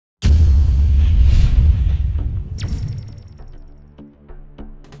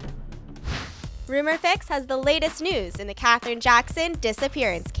RumorFix has the latest news in the Katherine Jackson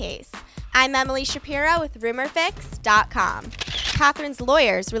disappearance case. I'm Emily Shapiro with RumorFix.com. Katherine's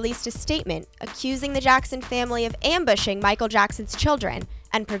lawyers released a statement accusing the Jackson family of ambushing Michael Jackson's children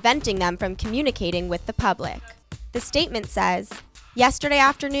and preventing them from communicating with the public. The statement says, "Yesterday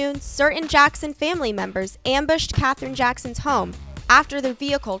afternoon, certain Jackson family members ambushed Katherine Jackson's home after their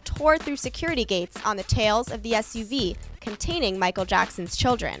vehicle tore through security gates on the tails of the SUV containing Michael Jackson's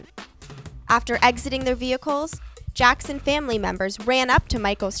children. After exiting their vehicles, Jackson family members ran up to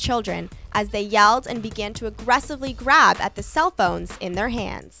Michael's children as they yelled and began to aggressively grab at the cell phones in their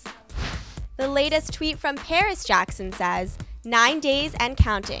hands." The latest tweet from Paris Jackson says, "9 days and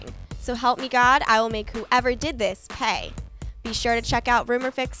counting. So help me God, I will make whoever did this pay." Be sure to check out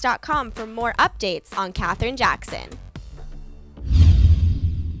RumorFix.com for more updates on Katherine Jackson.